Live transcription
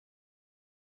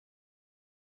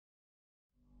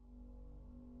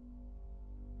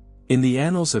In the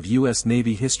annals of U.S.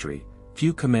 Navy history,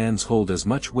 few commands hold as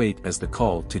much weight as the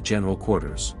call to general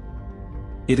quarters.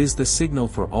 It is the signal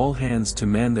for all hands to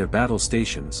man their battle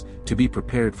stations, to be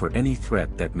prepared for any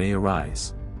threat that may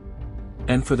arise.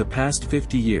 And for the past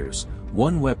 50 years,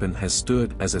 one weapon has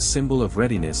stood as a symbol of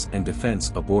readiness and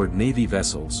defense aboard Navy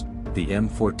vessels, the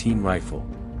M14 rifle.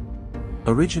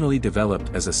 Originally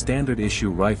developed as a standard-issue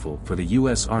rifle for the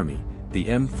U.S. Army, the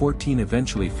M14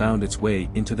 eventually found its way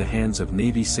into the hands of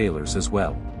Navy sailors as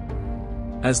well.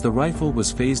 As the rifle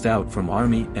was phased out from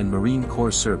Army and Marine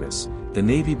Corps service, the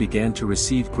Navy began to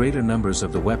receive greater numbers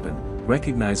of the weapon,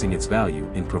 recognizing its value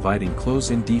in providing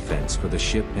close-in defense for the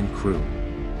ship and crew.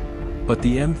 But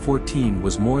the M14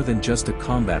 was more than just a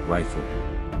combat rifle.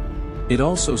 It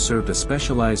also served a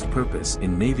specialized purpose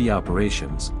in Navy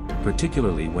operations,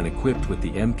 particularly when equipped with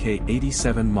the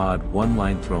Mk87 Mod 1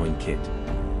 line throwing kit.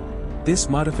 This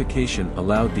modification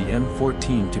allowed the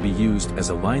M14 to be used as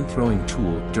a line-throwing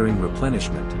tool during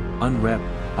replenishment, unrep,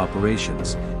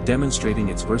 operations, demonstrating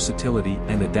its versatility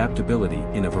and adaptability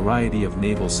in a variety of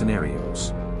naval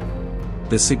scenarios.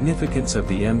 The significance of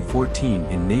the M14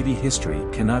 in Navy history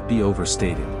cannot be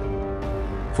overstated.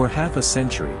 For half a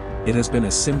century, it has been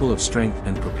a symbol of strength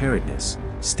and preparedness,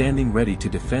 standing ready to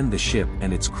defend the ship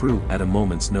and its crew at a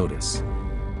moment's notice.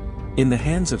 In the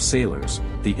hands of sailors,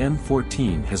 the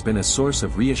M14 has been a source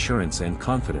of reassurance and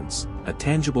confidence, a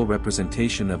tangible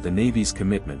representation of the Navy's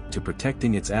commitment to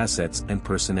protecting its assets and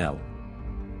personnel.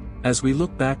 As we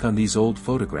look back on these old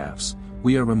photographs,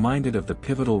 we are reminded of the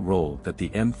pivotal role that the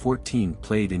M14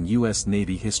 played in U.S.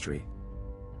 Navy history.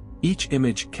 Each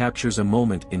image captures a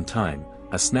moment in time,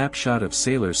 a snapshot of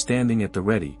sailors standing at the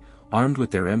ready, armed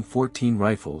with their M14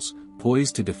 rifles,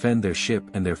 poised to defend their ship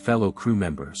and their fellow crew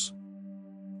members.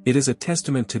 It is a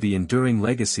testament to the enduring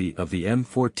legacy of the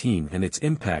M14 and its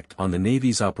impact on the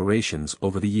Navy's operations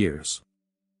over the years.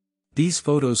 These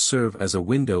photos serve as a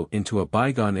window into a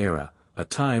bygone era, a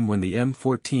time when the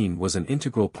M14 was an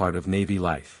integral part of Navy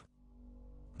life.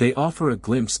 They offer a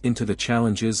glimpse into the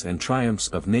challenges and triumphs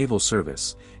of naval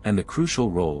service, and the crucial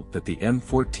role that the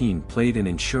M14 played in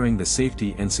ensuring the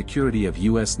safety and security of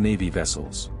U.S. Navy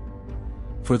vessels.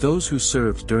 For those who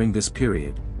served during this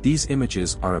period, these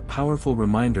images are a powerful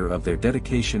reminder of their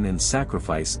dedication and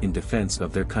sacrifice in defense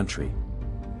of their country.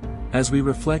 As we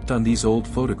reflect on these old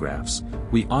photographs,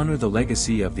 we honor the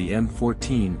legacy of the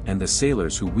M14 and the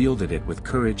sailors who wielded it with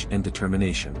courage and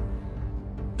determination.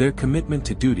 Their commitment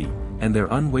to duty, and their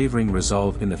unwavering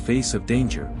resolve in the face of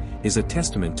danger, is a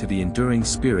testament to the enduring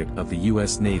spirit of the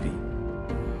U.S. Navy.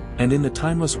 And in the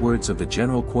timeless words of the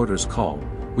General Quarters Call,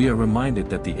 we are reminded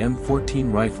that the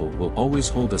M14 rifle will always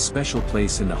hold a special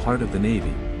place in the heart of the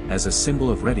Navy, as a symbol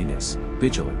of readiness,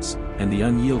 vigilance, and the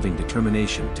unyielding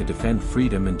determination to defend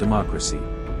freedom and democracy.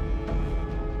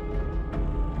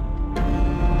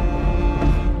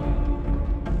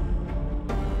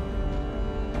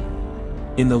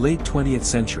 In the late 20th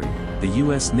century, the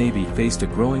U.S. Navy faced a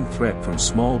growing threat from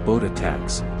small boat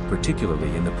attacks,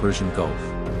 particularly in the Persian Gulf.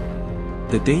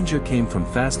 The danger came from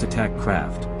fast attack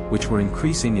craft, which were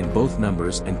increasing in both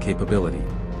numbers and capability.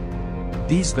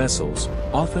 These vessels,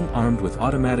 often armed with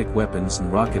automatic weapons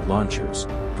and rocket launchers,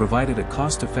 provided a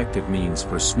cost-effective means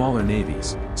for smaller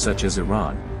navies, such as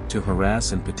Iran, to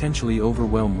harass and potentially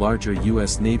overwhelm larger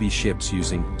U.S. Navy ships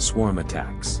using swarm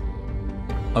attacks.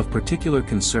 Of particular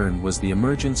concern was the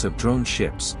emergence of drone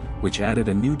ships, which added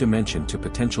a new dimension to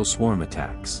potential swarm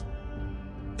attacks.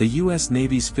 The U.S.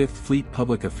 Navy's Fifth Fleet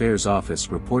Public Affairs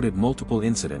Office reported multiple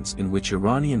incidents in which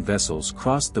Iranian vessels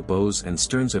crossed the bows and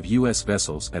sterns of U.S.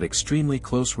 vessels at extremely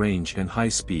close range and high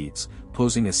speeds,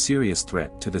 posing a serious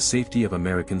threat to the safety of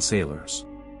American sailors.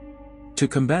 To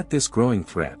combat this growing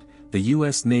threat, the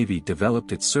U.S. Navy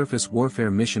developed its Surface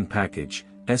Warfare Mission Package,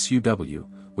 SUW,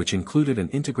 which included an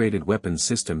integrated weapons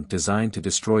system designed to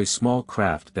destroy small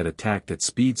craft that attacked at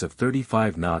speeds of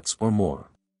 35 knots or more.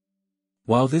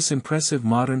 While this impressive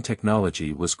modern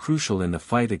technology was crucial in the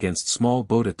fight against small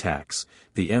boat attacks,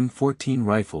 the M14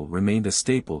 rifle remained a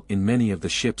staple in many of the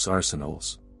ship's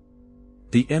arsenals.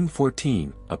 The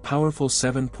M14, a powerful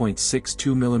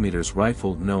 7.62mm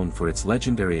rifle known for its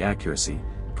legendary accuracy,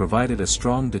 provided a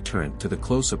strong deterrent to the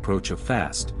close approach of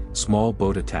fast, small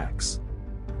boat attacks.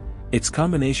 Its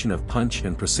combination of punch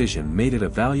and precision made it a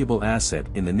valuable asset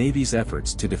in the Navy's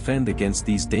efforts to defend against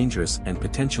these dangerous and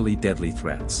potentially deadly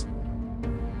threats.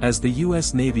 As the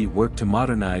U.S. Navy worked to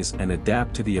modernize and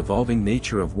adapt to the evolving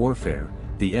nature of warfare,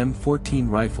 the M14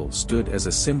 rifle stood as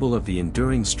a symbol of the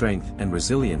enduring strength and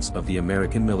resilience of the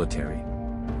American military.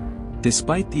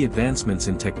 Despite the advancements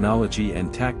in technology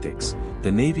and tactics,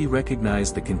 the Navy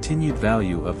recognized the continued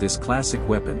value of this classic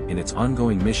weapon in its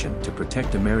ongoing mission to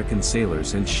protect American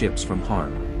sailors and ships from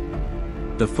harm.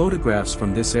 The photographs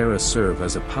from this era serve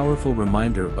as a powerful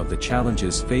reminder of the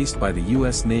challenges faced by the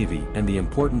U.S. Navy and the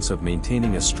importance of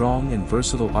maintaining a strong and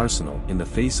versatile arsenal in the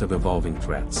face of evolving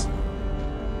threats.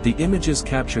 The images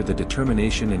capture the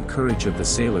determination and courage of the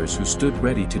sailors who stood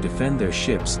ready to defend their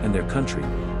ships and their country,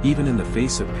 even in the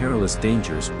face of perilous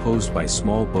dangers posed by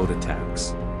small boat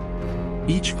attacks.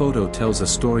 Each photo tells a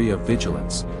story of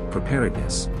vigilance,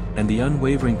 preparedness, and the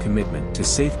unwavering commitment to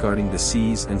safeguarding the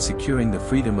seas and securing the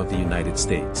freedom of the United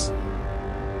States.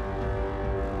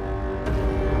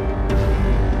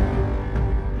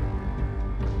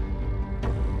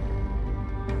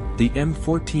 The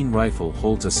M14 rifle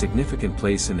holds a significant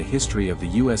place in the history of the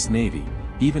U.S. Navy,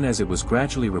 even as it was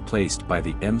gradually replaced by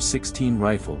the M16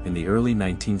 rifle in the early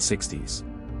 1960s.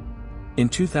 In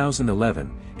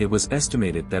 2011, it was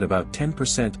estimated that about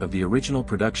 10% of the original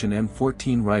production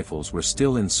M14 rifles were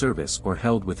still in service or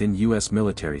held within U.S.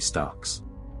 military stocks.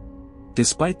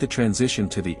 Despite the transition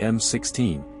to the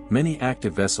M16, many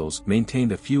active vessels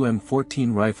maintained a few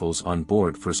M14 rifles on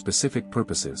board for specific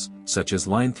purposes, such as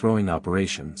line-throwing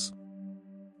operations.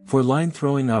 For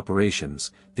line-throwing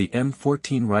operations, the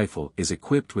M14 rifle is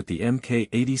equipped with the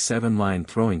Mk87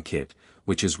 line-throwing kit,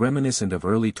 which is reminiscent of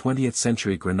early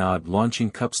 20th-century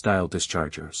grenade-launching cup-style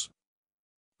dischargers.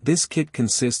 This kit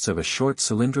consists of a short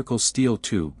cylindrical steel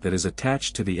tube that is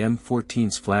attached to the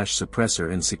M14's flash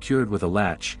suppressor and secured with a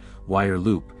latch, wire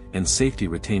loop, and safety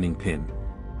retaining pin.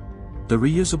 The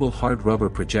reusable hard rubber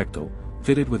projectile,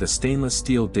 fitted with a stainless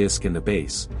steel disc in the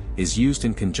base, is used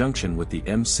in conjunction with the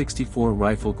M64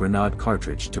 rifle grenade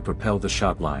cartridge to propel the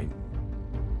shot line.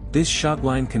 This shot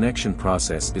line connection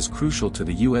process is crucial to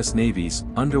the U.S. Navy's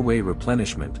underway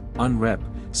replenishment (UNREP)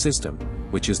 system,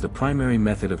 which is the primary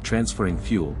method of transferring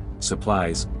fuel,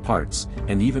 supplies, parts,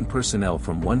 and even personnel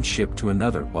from one ship to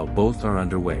another while both are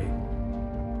underway.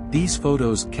 These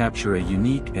photos capture a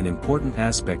unique and important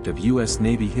aspect of U.S.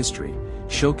 Navy history,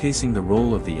 showcasing the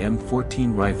role of the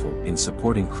M14 rifle in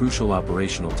supporting crucial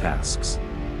operational tasks.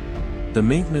 The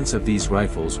maintenance of these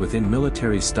rifles within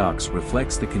military stocks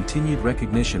reflects the continued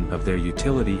recognition of their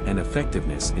utility and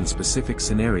effectiveness in specific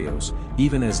scenarios,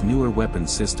 even as newer weapon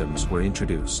systems were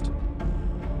introduced.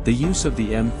 The use of the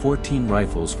M14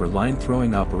 rifles for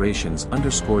line-throwing operations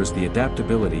underscores the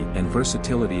adaptability and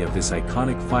versatility of this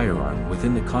iconic firearm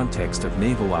within the context of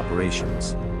naval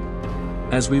operations.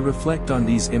 As we reflect on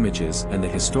these images and the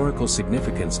historical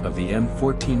significance of the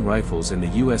M14 rifles in the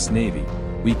U.S. Navy,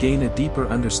 we gain a deeper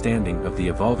understanding of the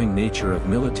evolving nature of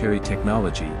military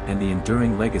technology and the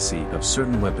enduring legacy of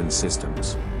certain weapon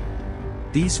systems.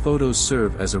 These photos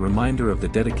serve as a reminder of the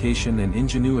dedication and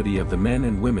ingenuity of the men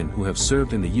and women who have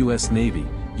served in the U.S. Navy,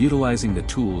 utilizing the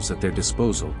tools at their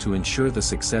disposal to ensure the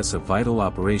success of vital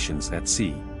operations at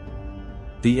sea.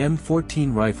 The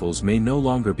M14 rifles may no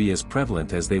longer be as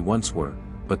prevalent as they once were,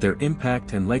 but their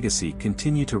impact and legacy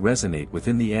continue to resonate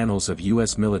within the annals of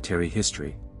U.S. military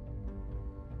history.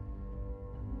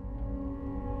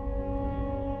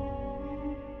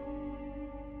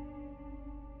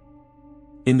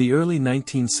 In the early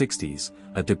 1960s,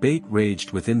 a debate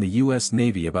raged within the U.S.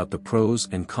 Navy about the pros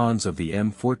and cons of the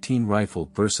M14 rifle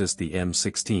versus the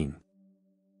M16.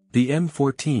 The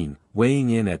M14, weighing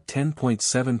in at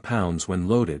 10.7 pounds when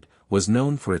loaded, was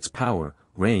known for its power,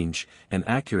 range, and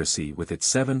accuracy with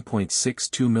its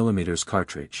 7.62 mm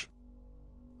cartridge.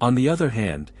 On the other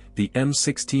hand, the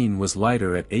M16 was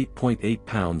lighter at 8.8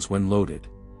 pounds when loaded.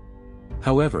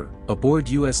 However, aboard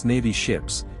U.S. Navy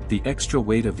ships, the extra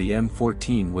weight of the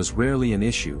M14 was rarely an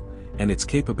issue, and its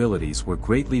capabilities were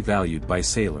greatly valued by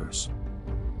sailors.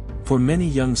 For many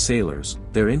young sailors,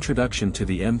 their introduction to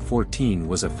the M14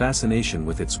 was a fascination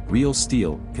with its real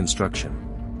steel construction.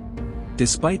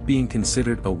 Despite being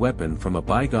considered a weapon from a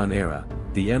bygone era,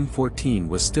 the M14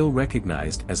 was still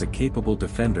recognized as a capable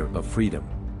defender of freedom.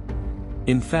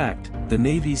 In fact, the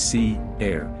Navy's sea,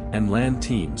 air, and land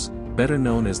teams, better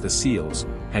known as the SEALs,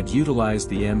 had utilized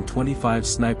the M25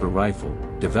 sniper rifle,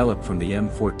 developed from the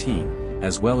M14,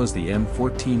 as well as the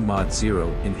M14 Mod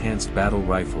 0 Enhanced Battle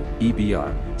Rifle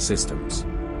 (EBR) systems.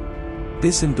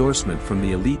 This endorsement from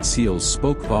the elite SEALs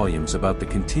spoke volumes about the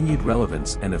continued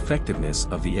relevance and effectiveness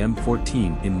of the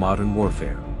M14 in modern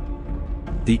warfare.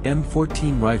 The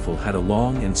M14 rifle had a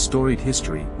long and storied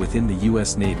history within the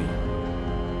U.S. Navy.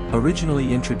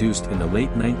 Originally introduced in the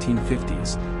late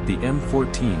 1950s, the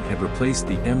M14 had replaced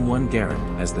the M1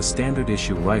 Garand as the standard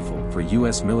issue rifle for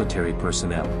U.S. military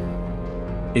personnel.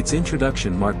 Its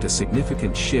introduction marked a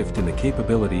significant shift in the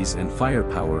capabilities and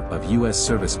firepower of U.S.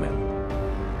 servicemen.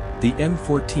 The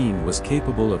M14 was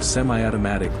capable of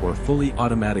semi-automatic or fully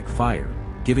automatic fire,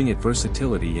 giving it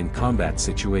versatility in combat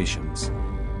situations.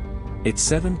 Its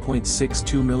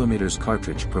 7.62mm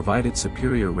cartridge provided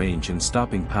superior range and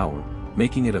stopping power,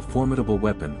 making it a formidable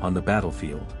weapon on the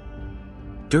battlefield.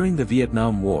 During the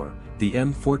Vietnam War, the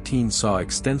M14 saw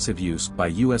extensive use by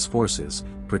U.S. forces,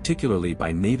 particularly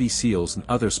by Navy SEALs and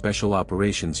other special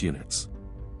operations units.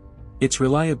 Its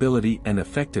reliability and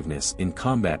effectiveness in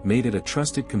combat made it a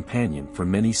trusted companion for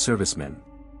many servicemen.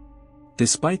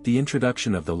 Despite the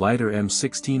introduction of the lighter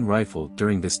M16 rifle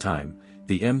during this time,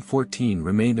 the M14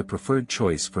 remained a preferred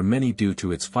choice for many due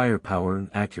to its firepower and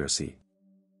accuracy.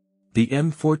 The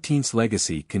M14's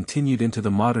legacy continued into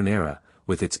the modern era,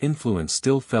 with its influence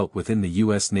still felt within the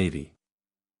U.S. Navy.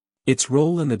 Its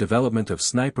role in the development of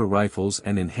sniper rifles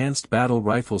and enhanced battle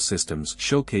rifle systems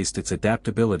showcased its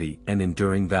adaptability and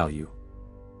enduring value.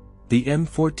 The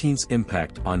M14's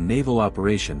impact on naval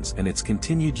operations and its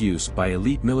continued use by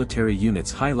elite military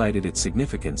units highlighted its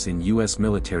significance in U.S.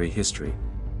 military history.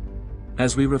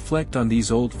 As we reflect on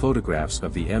these old photographs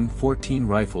of the M14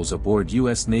 rifles aboard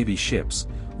U.S. Navy ships,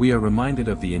 we are reminded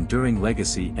of the enduring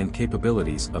legacy and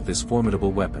capabilities of this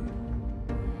formidable weapon.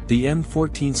 The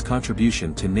M14's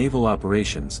contribution to naval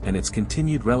operations and its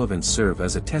continued relevance serve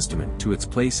as a testament to its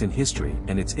place in history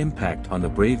and its impact on the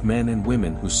brave men and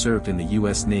women who served in the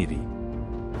U.S. Navy.